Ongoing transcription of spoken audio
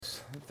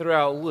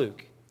throughout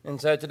Luke. And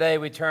so today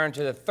we turn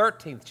to the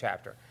 13th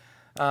chapter.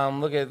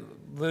 Look at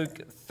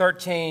Luke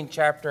 13,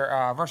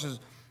 verses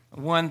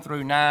 1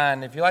 through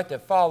 9. If you'd like to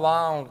follow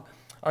along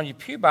on your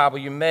pew Bible,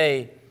 you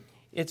may.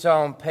 It's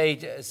on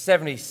page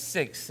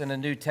 76 in the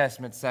New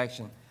Testament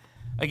section.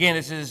 Again,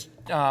 this is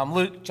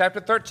Luke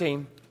chapter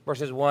 13,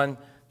 verses 1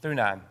 through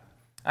 9.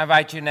 I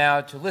invite you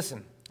now to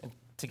listen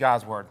to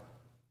God's word.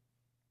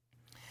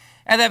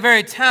 At that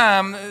very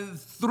time,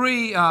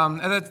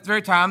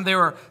 there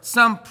were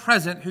some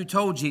present who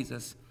told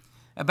Jesus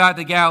about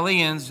the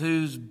Galileans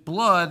whose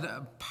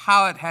blood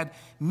Pilate had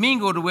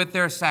mingled with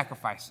their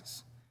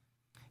sacrifices.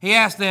 He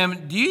asked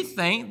them, "Do you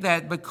think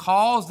that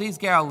because these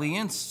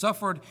Galileans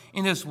suffered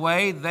in this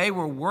way, they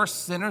were worse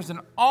sinners than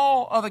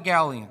all other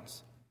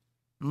Galileans?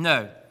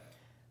 No,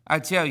 I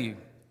tell you,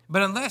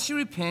 but unless you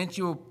repent,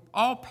 you will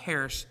all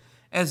perish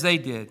as they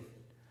did.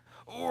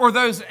 Or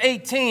those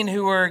 18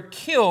 who were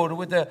killed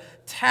with the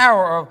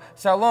tower of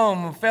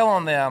Siloam fell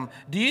on them.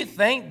 Do you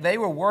think they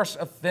were worse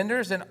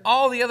offenders than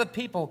all the other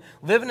people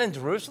living in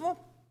Jerusalem?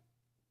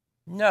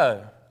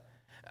 No,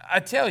 I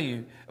tell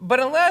you, but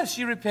unless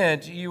you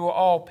repent, you will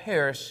all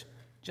perish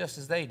just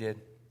as they did."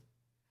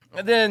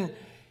 And then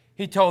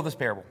he told this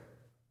parable.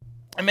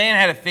 A man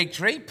had a fig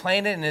tree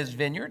planted in his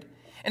vineyard,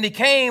 and he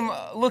came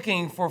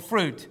looking for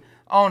fruit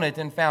on it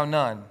and found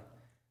none.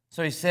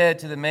 So he said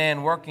to the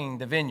man working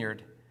the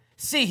vineyard,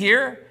 "See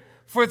here,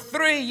 for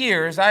 3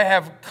 years I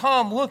have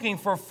come looking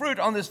for fruit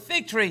on this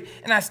fig tree,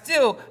 and I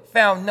still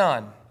found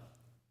none.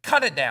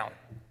 Cut it down.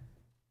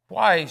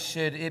 Why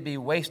should it be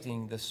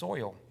wasting the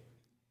soil?"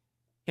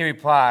 He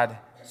replied,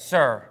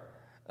 "Sir,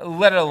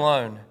 let it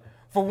alone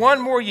for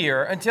 1 more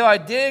year until I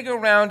dig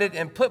around it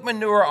and put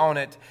manure on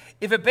it.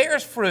 If it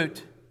bears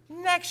fruit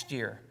next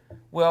year,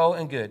 well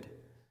and good.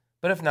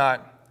 But if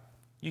not,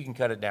 you can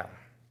cut it down."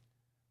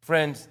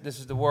 Friends, this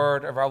is the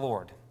word of our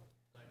Lord.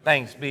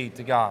 Thanks be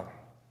to God.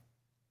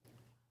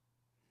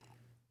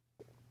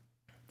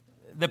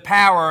 The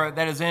power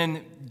that is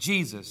in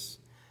Jesus,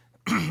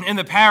 and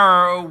the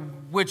power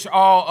which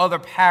all other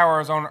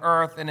powers on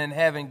earth and in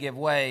heaven give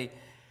way,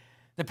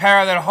 the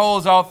power that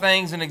holds all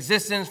things in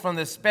existence from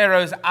the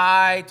sparrow's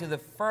eye to the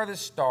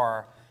furthest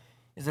star,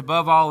 is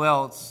above all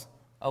else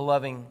a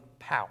loving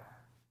power.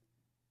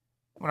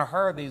 When I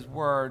heard these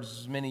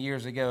words many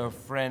years ago, a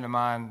friend of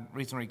mine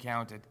recently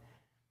recounted,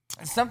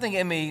 something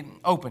in me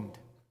opened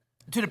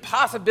to the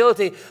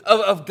possibility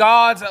of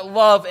God's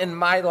love in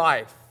my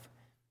life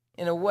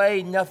in a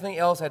way nothing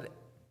else had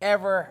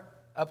ever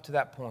up to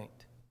that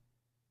point.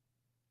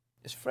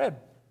 It's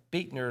Fred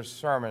Buechner's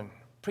sermon,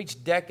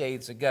 preached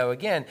decades ago.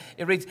 Again,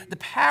 it reads, "The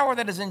power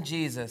that is in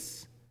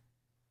Jesus,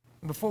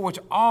 before which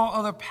all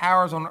other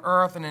powers on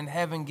earth and in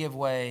heaven give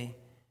way,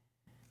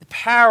 the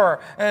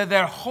power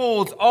that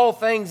holds all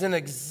things in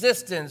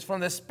existence from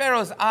the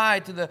sparrow's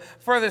eye to the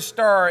furthest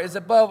star, is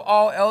above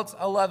all else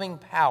a loving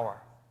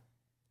power."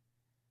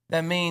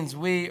 That means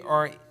we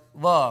are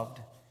loved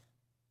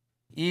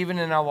even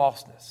in our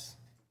lostness.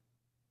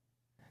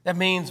 That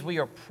means we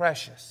are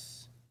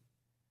precious.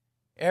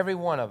 Every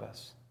one of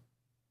us.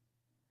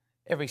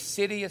 Every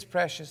city is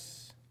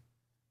precious.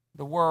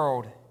 The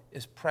world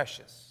is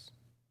precious.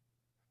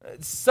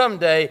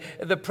 Someday,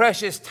 the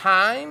precious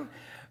time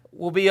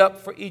will be up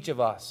for each of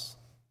us.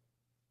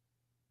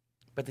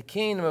 But the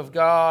kingdom of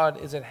God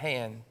is at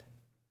hand.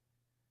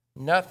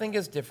 Nothing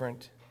is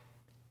different,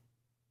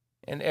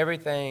 and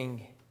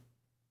everything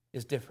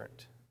is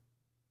different.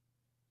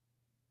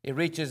 It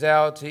reaches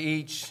out to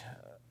each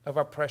of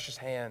our precious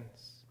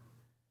hands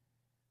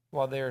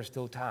while there is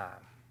still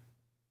time.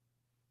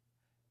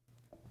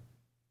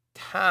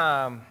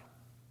 Time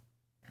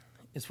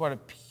is what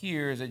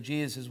appears that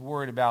Jesus is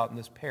worried about in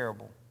this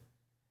parable.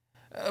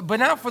 But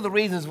not for the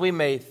reasons we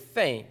may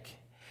think.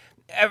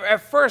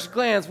 At first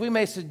glance, we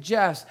may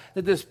suggest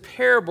that this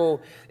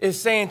parable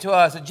is saying to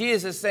us, that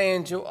Jesus is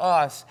saying to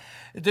us,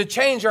 to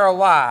change our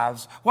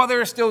lives while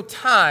there is still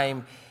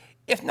time.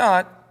 If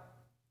not,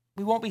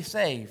 we won't be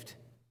saved.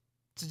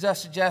 It's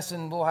just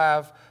suggesting we'll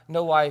have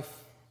no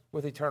life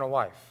with eternal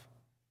life.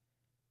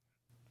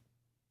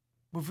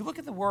 But if we look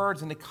at the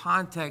words in the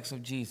context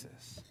of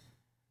Jesus,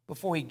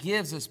 before he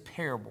gives this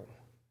parable,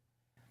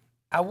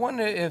 I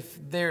wonder if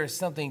there is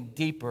something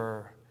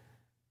deeper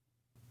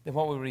than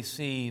what we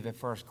receive at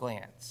first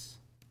glance.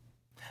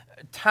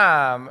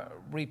 Time,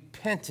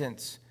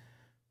 repentance,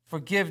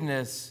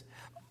 forgiveness,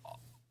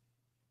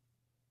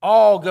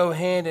 all go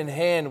hand in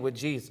hand with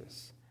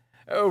Jesus.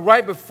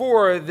 Right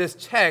before this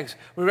text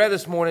we read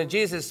this morning,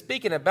 Jesus is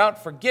speaking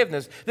about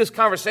forgiveness. This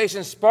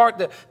conversation sparked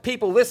the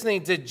people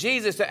listening to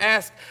Jesus to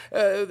ask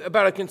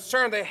about a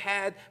concern they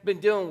had been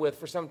dealing with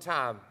for some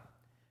time.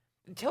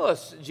 "Tell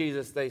us,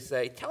 Jesus," they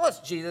say. "Tell us,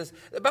 Jesus,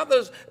 about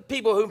those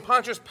people whom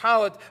Pontius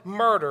Pilate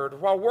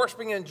murdered while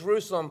worshiping in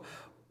Jerusalem.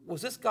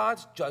 Was this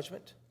God's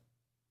judgment?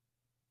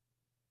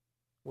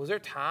 Was their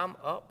time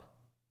up?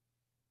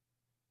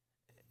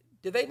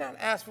 Did they not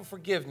ask for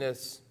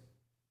forgiveness?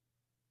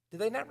 Did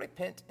they not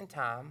repent in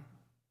time?"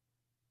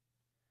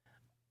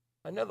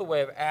 Another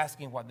way of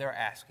asking what they're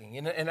asking,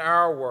 in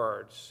our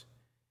words,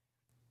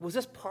 Was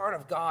this part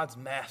of God's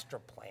master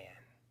plan?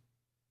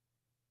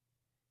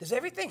 Does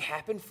everything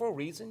happen for a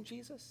reason,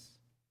 Jesus?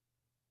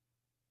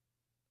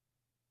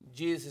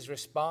 Jesus'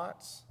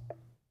 response,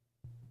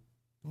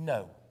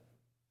 no.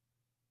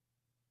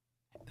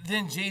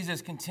 Then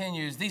Jesus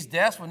continues, these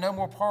deaths were no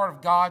more part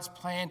of God's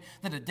plan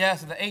than the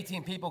deaths of the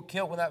 18 people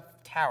killed when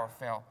that tower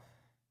fell,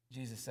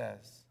 Jesus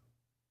says.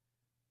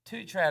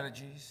 Two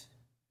tragedies,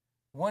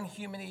 one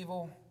human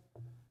evil,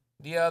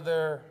 the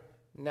other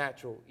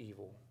natural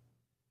evil.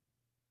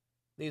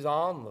 These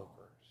onlookers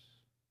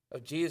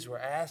of Jesus were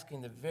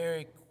asking the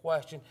very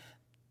question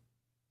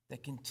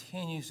that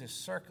continues to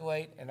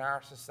circulate in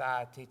our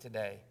society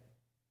today.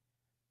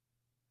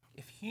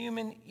 If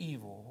human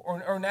evil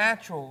or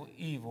natural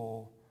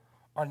evil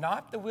are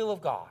not the will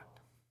of God,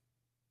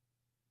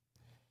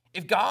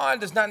 if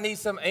God does not need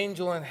some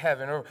angel in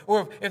heaven,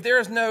 or if there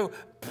is no,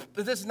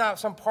 if this is not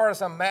some part of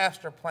some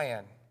master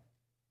plan,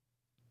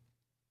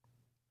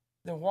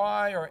 then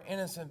why are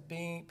innocent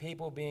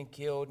people being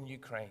killed in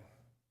Ukraine?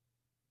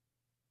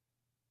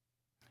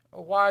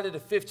 Or why did a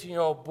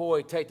 15-year-old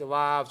boy take the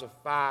lives of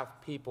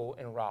 5 people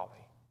in Raleigh?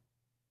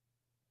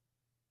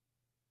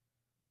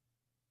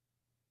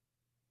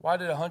 Why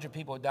did 100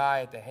 people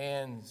die at the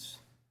hands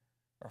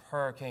of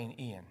Hurricane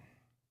Ian?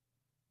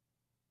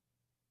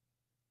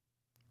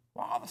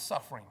 Why all the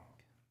suffering?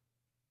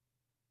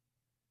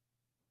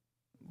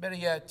 Better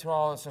yet, to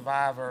all the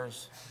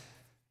survivors,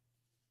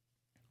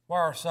 why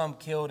are some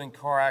killed in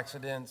car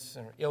accidents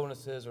or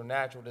illnesses or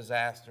natural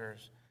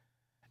disasters,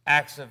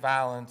 acts of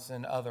violence,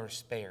 and others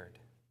spared?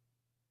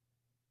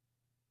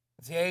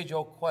 It's the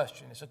age-old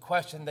question. It's a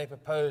question they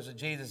proposed to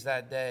Jesus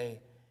that day.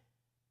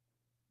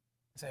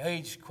 It's an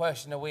age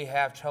question that we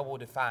have trouble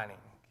defining.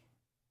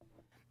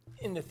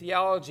 In the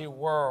theology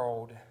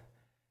world,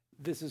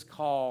 this is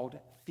called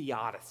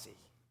theodicy.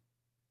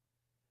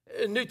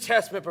 A New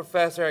Testament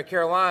professor at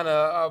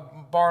Carolina,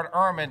 Bart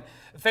Ehrman,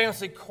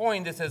 famously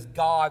coined this as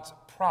God's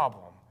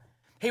problem.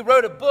 He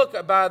wrote a book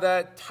about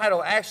that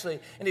title, actually,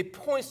 and he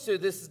points to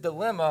this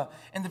dilemma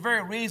and the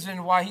very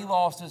reason why he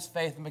lost his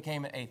faith and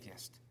became an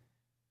atheist.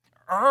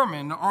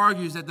 Ehrman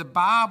argues that the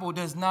Bible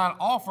does not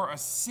offer a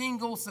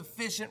single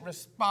sufficient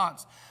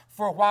response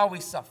for why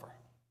we suffer,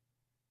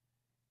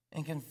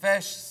 and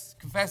confesses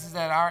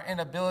that our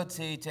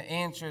inability to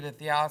answer the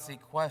theodicy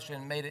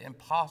question made it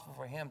impossible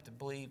for him to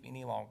believe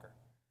any longer.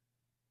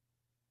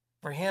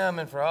 For him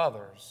and for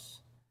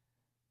others,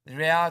 the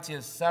reality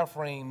of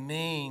suffering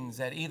means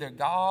that either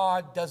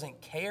God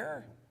doesn't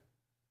care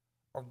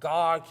or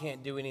God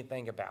can't do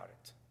anything about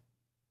it.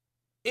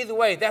 Either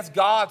way, that's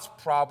God's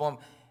problem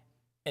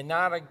and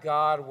not a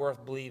God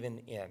worth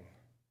believing in.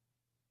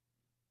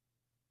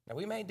 Now,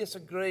 we may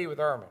disagree with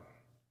Ehrman,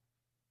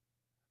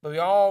 but we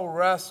all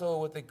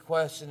wrestle with the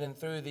question, and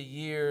through the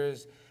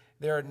years,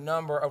 there are a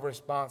number of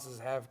responses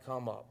have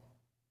come up.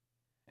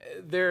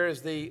 There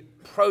is the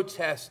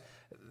protest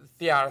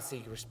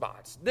theodicy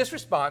response. This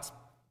response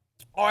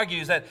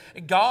argues that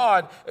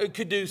God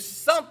could do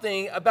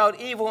something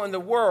about evil in the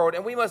world,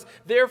 and we must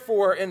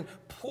therefore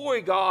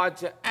employ God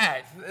to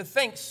act.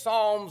 Think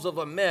Psalms of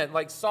lament,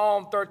 like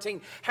Psalm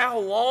 13, how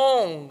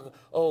long,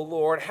 O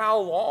Lord, how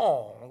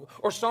long?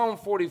 Or Psalm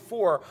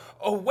 44,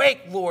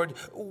 awake, Lord,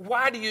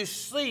 why do you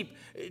sleep?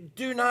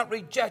 Do not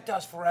reject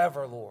us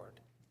forever, Lord.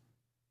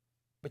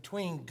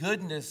 Between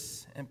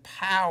goodness and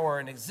power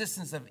and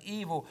existence of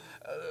evil,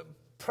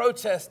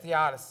 protest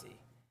theodicy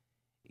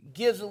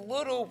gives a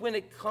little when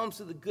it comes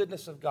to the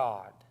goodness of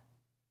God,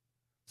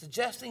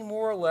 suggesting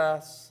more or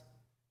less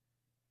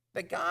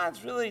that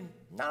God's really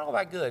not all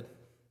that good.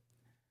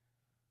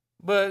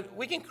 But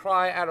we can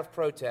cry out of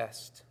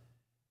protest,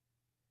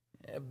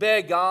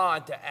 beg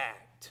God to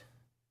act,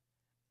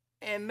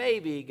 and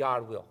maybe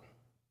God will.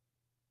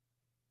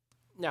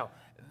 Now,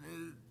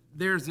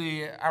 there's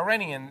the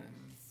Iranian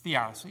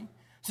theodicy,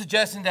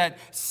 suggesting that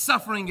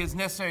suffering is a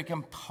necessary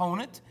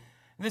component.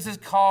 This is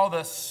called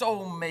the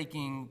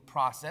soul-making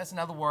process. In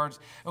other words,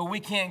 we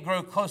can't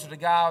grow closer to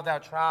God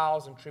without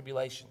trials and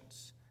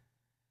tribulations.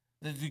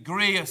 The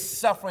degree of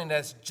suffering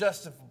that's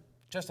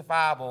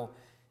justifiable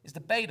is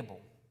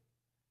debatable,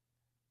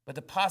 but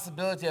the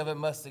possibility of it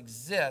must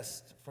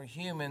exist for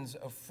humans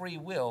of free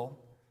will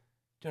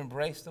to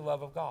embrace the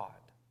love of God.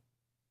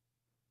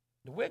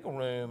 The wiggle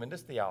room in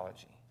this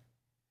theology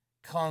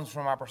comes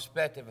from our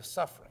perspective of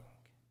suffering,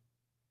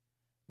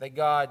 that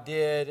God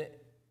did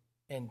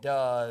and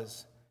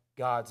does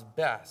God's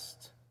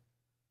best.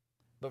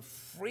 But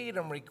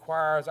freedom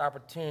requires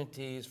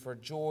opportunities for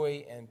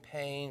joy and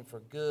pain, for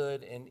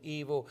good and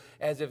evil,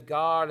 as if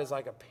God is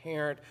like a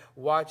parent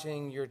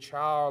watching your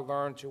child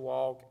learn to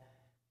walk,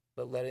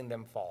 but letting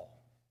them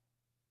fall.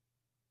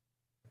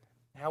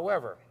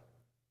 However,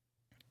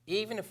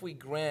 even if we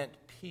grant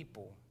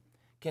people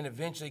can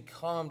eventually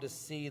come to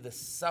see the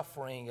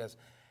suffering as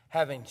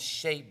having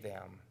shaped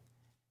them,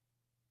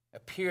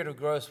 appear to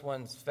grow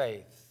one's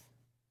faith,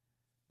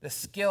 the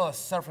scale of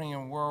suffering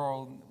in the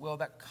world, well,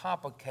 that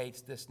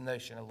complicates this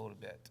notion a little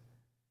bit.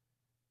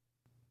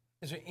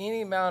 Is there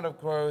any amount of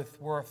growth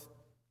worth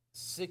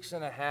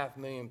 6.5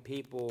 million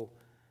people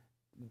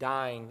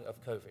dying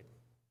of COVID,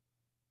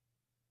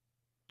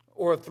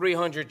 or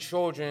 300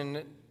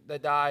 children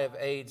that die of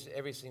AIDS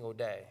every single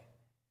day,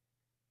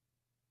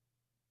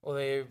 or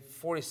there are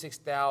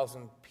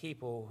 46,000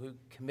 people who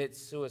commit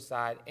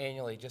suicide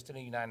annually just in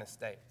the United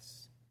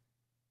States.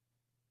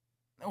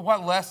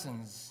 What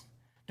lessons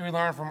do we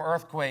learn from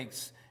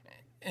earthquakes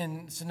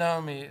and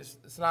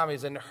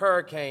tsunamis and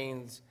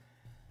hurricanes?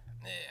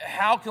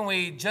 How can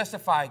we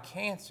justify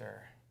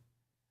cancer?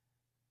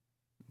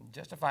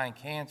 Justifying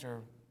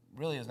cancer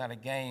really is not a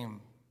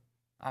game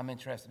I'm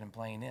interested in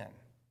playing in.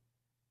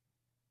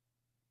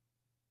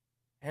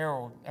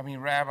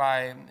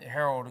 Rabbi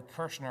Harold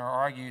Kirshner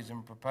argues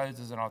and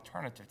proposes an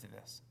alternative to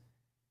this.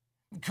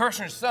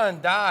 Kirshner's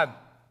son died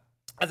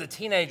as a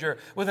teenager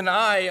with an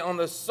eye on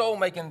the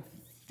soul-making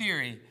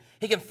theory.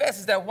 He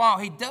confesses that while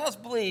he does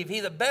believe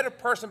he's a better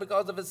person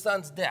because of his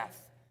son's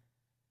death,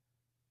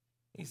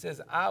 he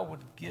says, I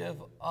would give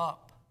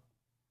up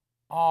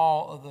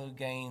all of the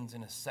gains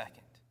in a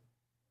second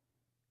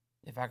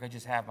if I could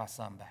just have my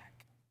son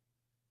back.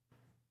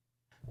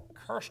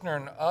 Kirshner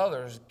and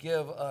others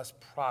give us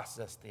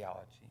process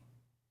theology.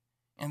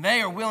 And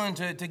they are willing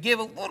to give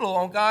a little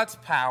on God's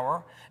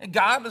power. And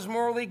God is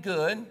morally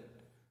good,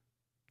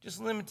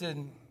 just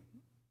limited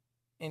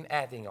in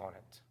acting on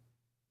it.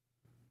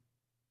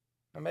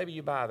 Or maybe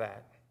you buy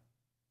that.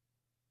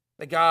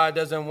 That God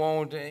doesn't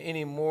want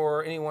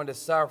anyone to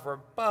suffer,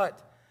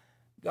 but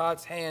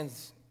God's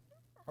hands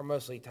are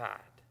mostly tied.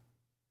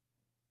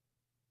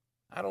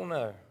 I don't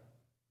know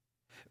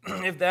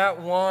if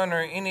that one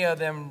or any of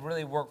them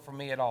really work for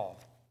me at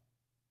all.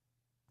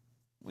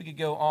 We could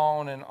go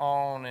on and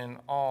on and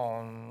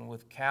on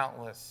with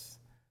countless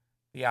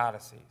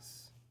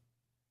theodicies.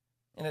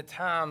 And at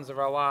times of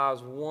our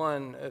lives,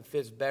 one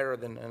fits better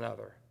than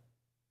another.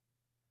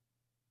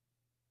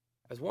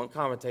 As one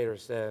commentator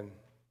said,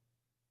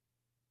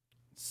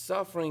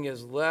 suffering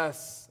is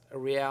less a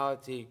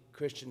reality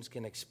Christians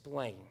can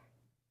explain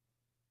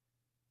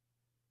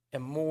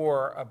and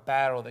more a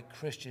battle that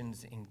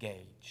Christians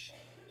engage.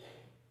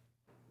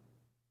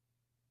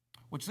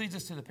 Which leads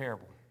us to the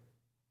parable.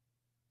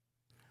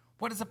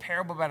 What does a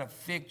parable about a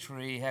fig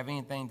tree have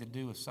anything to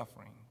do with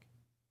suffering?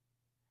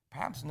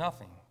 Perhaps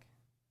nothing.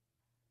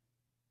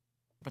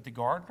 But the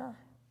gardener?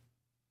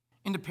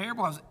 And the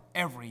parable has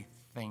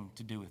everything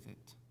to do with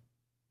it.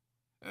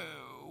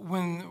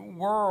 When the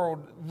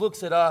world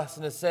looks at us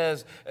and it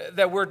says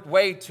that we're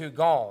way too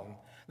gone,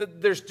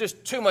 that there's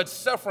just too much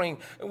suffering,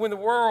 when the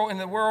world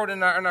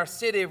in our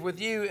city, with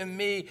you and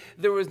me,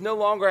 there was no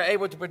longer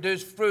able to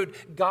produce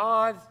fruit,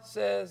 God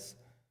says,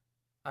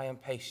 I am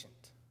patient.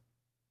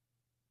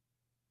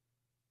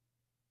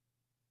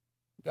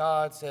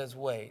 God says,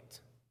 wait,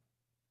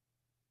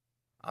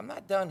 I'm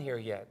not done here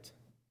yet.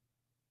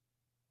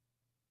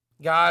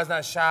 God is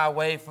not shy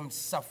away from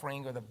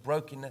suffering or the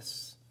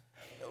brokenness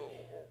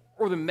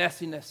or the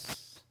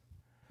messiness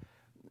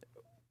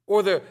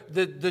or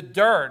the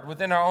dirt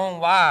within our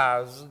own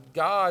lives.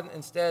 God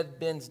instead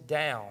bends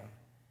down,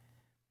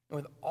 and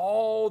with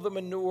all the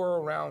manure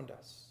around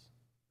us,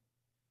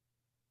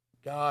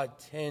 God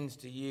tends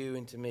to you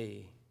and to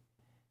me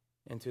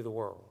and to the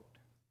world.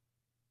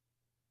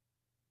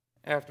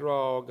 After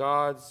all,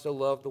 God so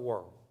loved the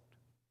world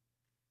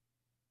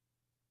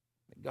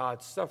that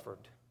God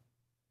suffered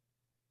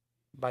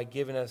by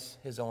giving us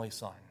his only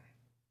son.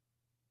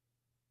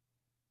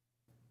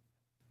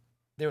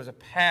 There was a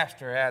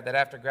pastor that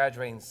after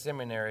graduating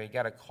seminary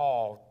got a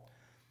call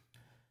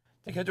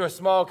to go to a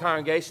small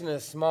congregation in a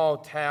small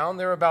town.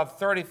 There were about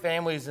 30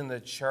 families in the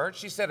church.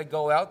 She set a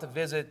goal out to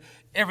visit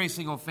every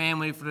single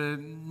family for the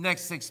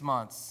next 6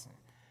 months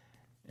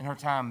in her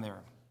time there.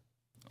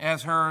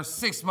 As her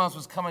 6 months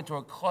was coming to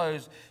a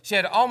close, she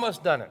had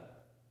almost done it.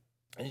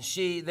 And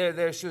she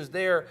was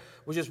there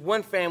with just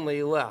one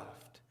family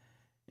left.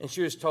 And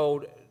she was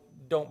told,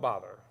 don't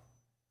bother.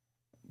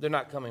 They're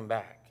not coming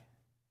back.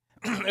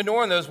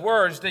 Ignoring those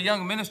words, the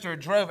young minister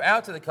drove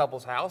out to the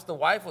couple's house. The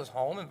wife was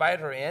home, invited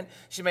her in.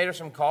 She made her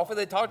some coffee.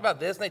 They talked about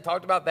this, and they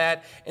talked about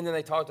that, and then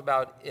they talked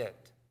about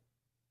it.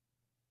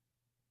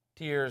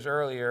 2 years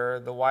earlier,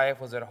 the wife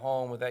was at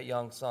home with that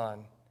young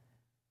son.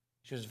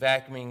 She was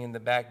vacuuming in the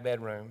back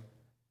bedroom.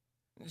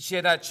 She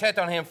had not checked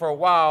on him for a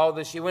while,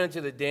 that she went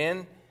into the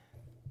den,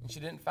 and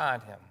she didn't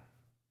find him.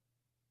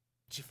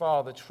 She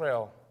followed the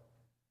trail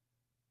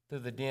through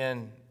the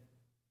den,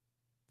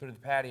 through the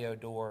patio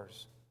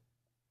doors,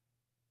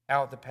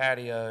 out the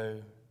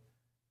patio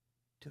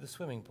to the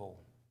swimming pool,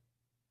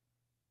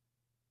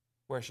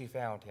 where she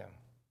found him.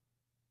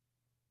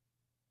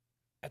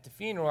 At the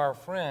funeral, our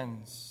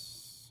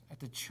friends at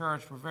the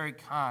church were very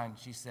kind,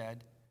 she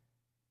said.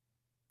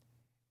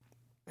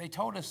 They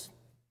told us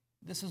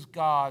this is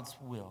God's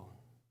will,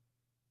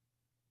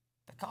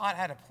 that God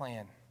had a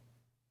plan.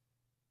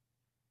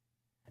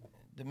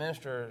 The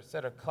minister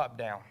set her cup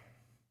down.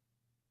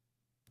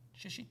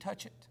 Should she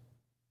touch it?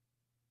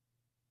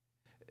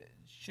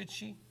 Should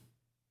she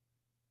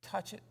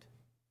touch it?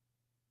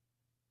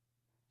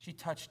 She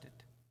touched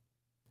it.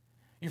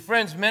 Your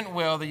friends meant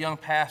well, the young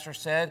pastor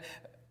said,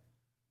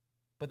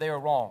 but they were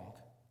wrong.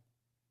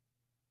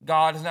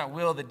 God does not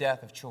will the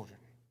death of children.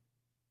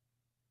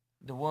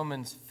 The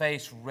woman's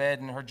face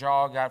reddened, her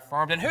jaw got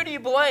firm. And who do you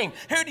blame?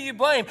 Who do you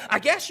blame? I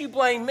guess you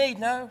blame me.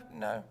 No.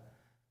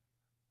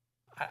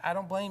 I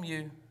don't blame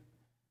you.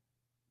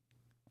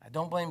 I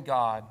don't blame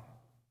God.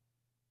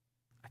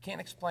 I can't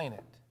explain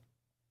it.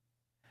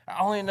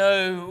 I only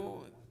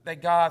know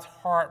that God's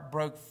heart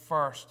broke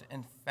first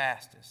and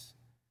fastest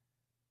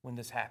when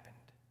this happened.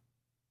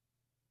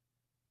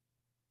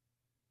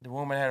 The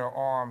woman had her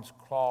arms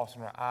crossed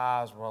and her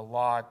eyes were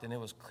locked, and it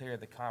was clear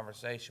the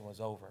conversation was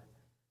over.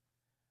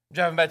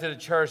 Driving back to the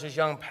church, this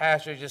young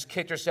pastor just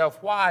kicked herself.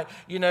 Why?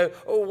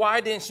 Why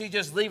didn't she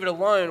just leave it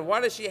alone?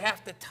 Why does she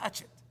have to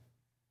touch it?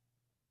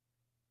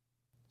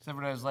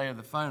 Several days later,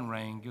 the phone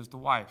rang. It was the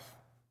wife.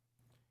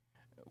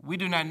 We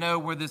do not know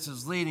where this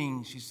is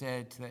leading, she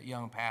said to that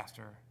young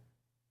pastor.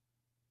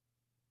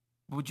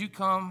 Would you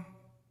come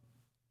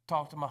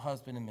talk to my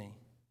husband and me?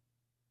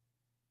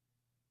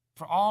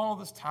 For all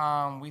this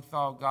time, we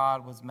thought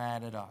God was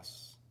mad at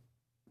us.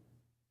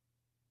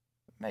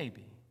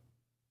 Maybe.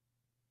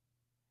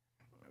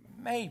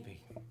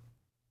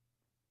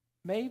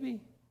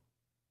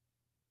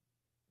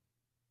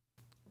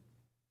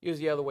 It was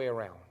the other way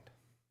around.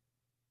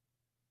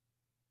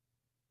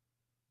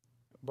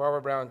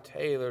 Barbara Brown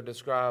Taylor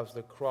describes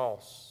the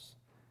cross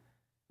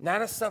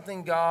not as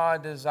something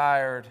God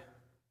desired,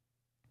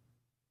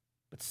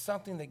 but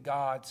something that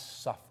God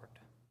suffered.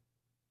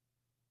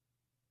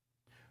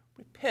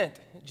 Repent,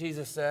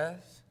 Jesus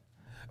says,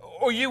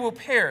 or you will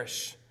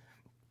perish.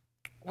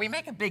 We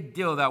make a big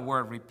deal of that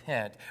word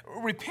repent.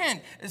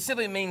 Repent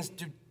simply means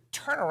to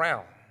turn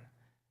around.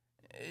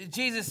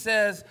 Jesus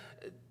says,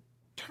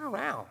 turn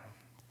around.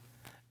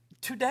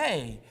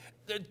 Today,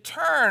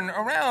 turn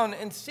around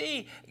and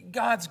see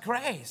God's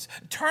grace.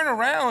 Turn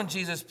around,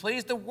 Jesus,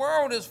 please. The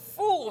world is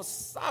full of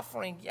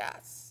suffering,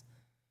 yes.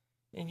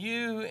 And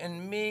you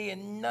and me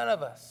and none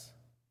of us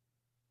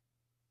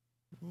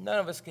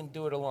can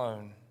do it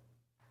alone.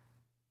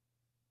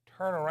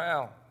 Turn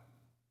around.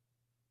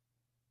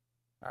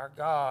 Our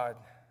God,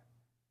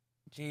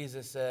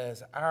 Jesus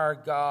says, our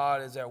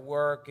God is at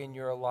work in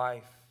your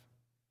life.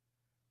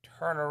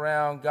 Turn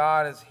around.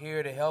 God is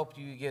here to help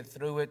you get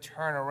through it.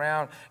 Turn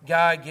around.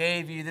 God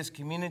gave you this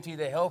community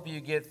to help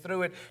you get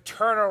through it.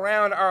 Turn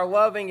around. Our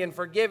loving and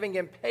forgiving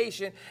and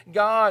patient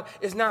God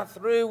is not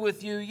through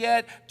with you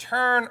yet.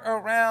 Turn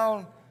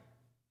around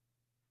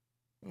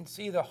and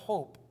see the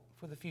hope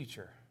for the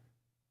future.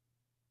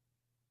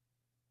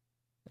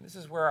 And this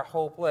is where our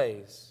hope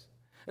lays.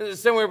 This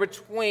is somewhere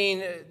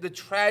between the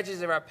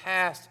tragedies of our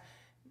past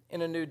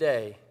and a new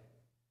day.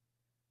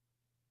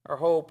 Our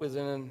hope is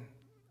in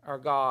our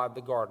God,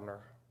 the gardener,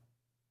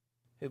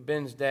 who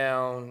bends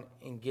down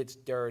and gets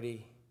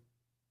dirty.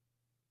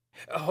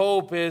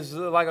 Hope is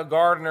like a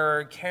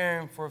gardener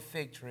caring for a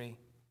fig tree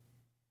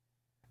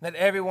that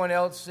everyone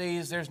else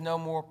sees there's no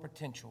more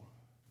potential.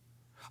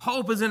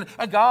 Hope is in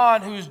a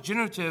God who is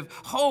generative.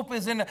 Hope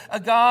is in a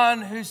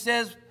God who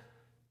says,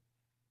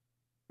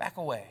 back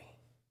away.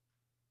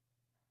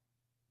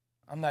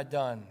 I'm not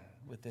done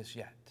with this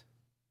yet.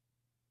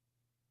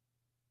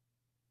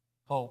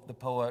 Hope, the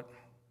poet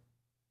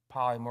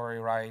Polly Murray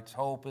writes,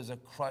 hope is a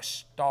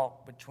crushed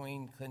stalk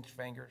between clenched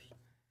fingers.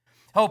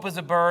 Hope is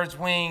a bird's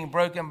wing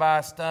broken by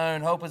a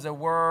stone. Hope is a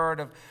word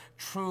of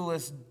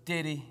tuneless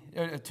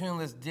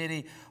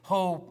ditty.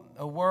 Hope,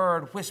 a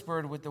word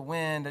whispered with the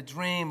wind, a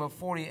dream of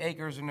 40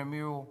 acres and a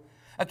mule,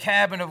 a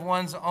cabin of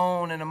one's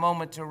own and a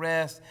moment to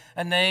rest,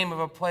 a name of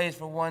a place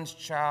for one's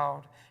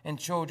child and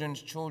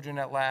children's children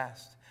at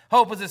last.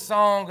 Hope is a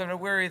song of a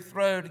weary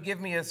throat. Give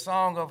me a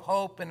song of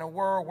hope in a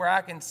world where I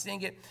can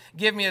sing it.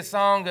 Give me a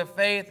song of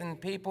faith and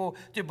people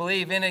to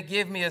believe in it.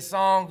 Give me a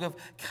song of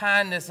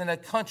kindness in a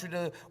country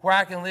where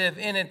I can live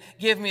in it.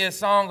 Give me a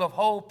song of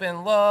hope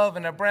and love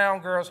in a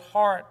brown girl's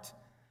heart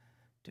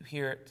to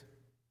hear it.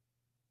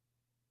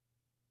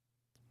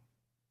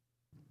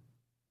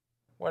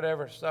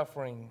 Whatever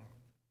suffering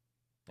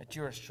that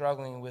you are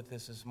struggling with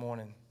this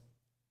morning,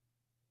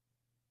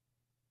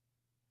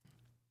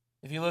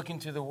 if you look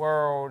into the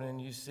world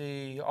and you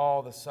see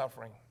all the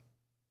suffering,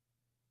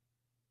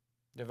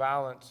 the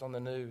violence on the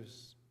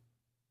news,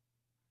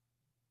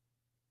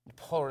 the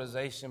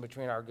polarization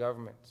between our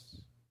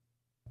governments,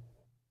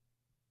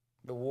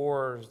 the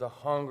wars, the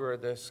hunger,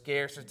 the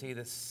scarcity,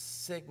 the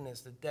sickness,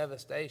 the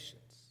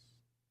devastations,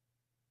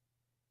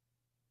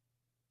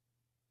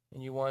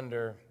 and you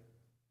wonder,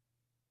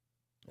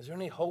 is there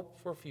any hope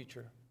for a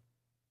future?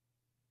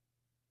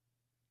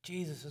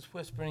 Jesus is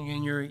whispering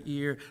in your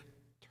ear,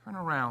 turn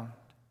around.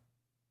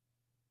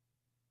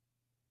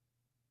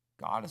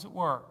 God is at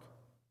work,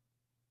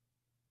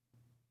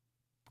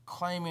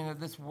 claiming that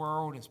this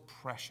world is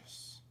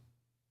precious.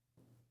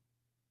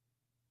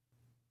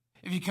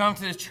 If you come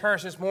to the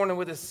church this morning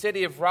with the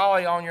city of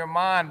Raleigh on your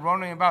mind,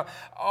 wondering about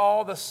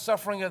all the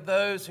suffering of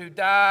those who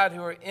died,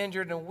 who are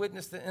injured, and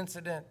witnessed the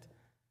incident,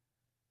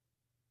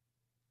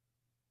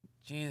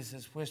 Jesus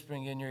is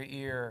whispering in your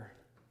ear,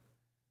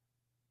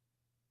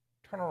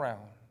 turn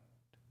around.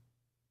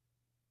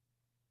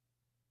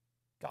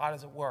 God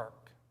is at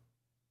work.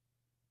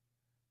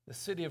 the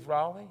city of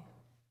Raleigh,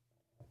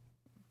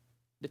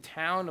 the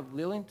town of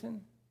Lillington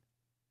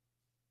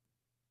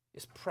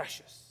is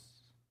precious.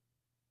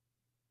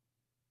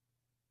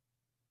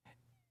 If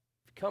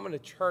you're coming to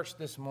church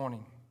this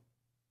morning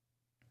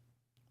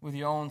with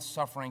your own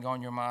suffering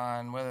on your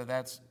mind, whether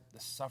that's the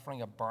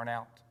suffering of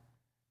burnout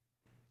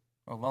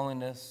or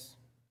loneliness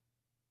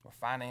or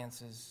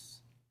finances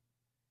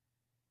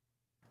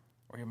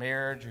or your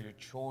marriage or your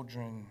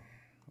children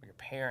or your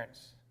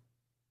parents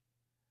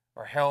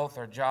or health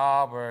or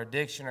job or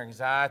addiction or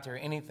anxiety or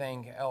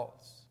anything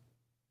else,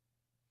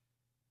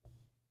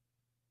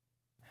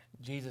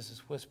 Jesus is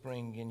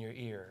whispering in your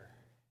ear,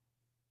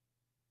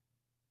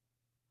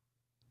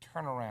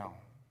 turn around.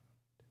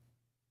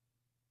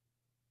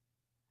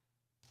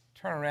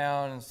 Turn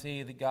around and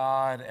see the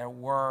God at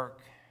work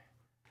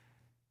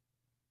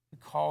who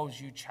calls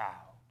you child,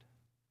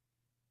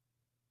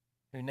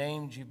 who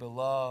named you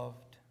beloved,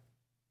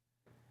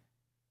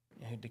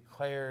 and who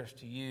declares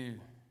to you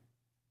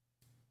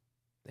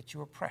that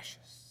you are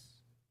precious.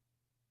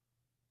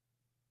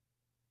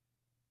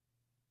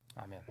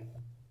 Amen.